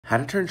How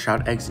to turn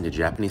trout eggs into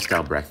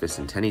Japanese-style breakfast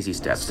in 10 easy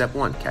steps. Step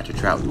 1. Catch a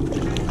trout.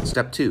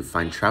 Step 2.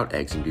 Find trout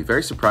eggs and be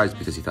very surprised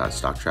because you thought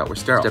stock trout were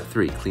sterile. Step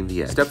 3. Clean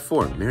the eggs. Step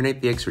 4.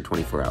 Marinate the eggs for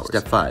 24 hours.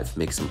 Step 5.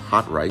 Make some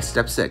hot rice.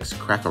 Step 6.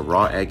 Crack a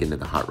raw egg into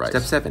the hot rice.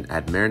 Step 7.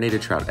 Add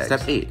marinated trout eggs.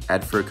 Step 8.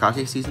 Add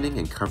furikake seasoning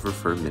and cover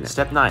for a minute.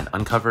 Step 9.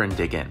 Uncover and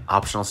dig in.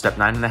 Optional step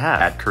 9.5.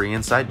 Add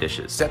Korean side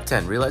dishes. Step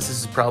 10. Realize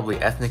this is probably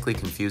ethnically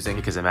confusing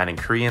because I'm adding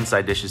Korean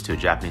side dishes to a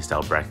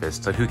Japanese-style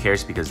breakfast, but who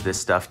cares because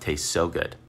this stuff tastes so good.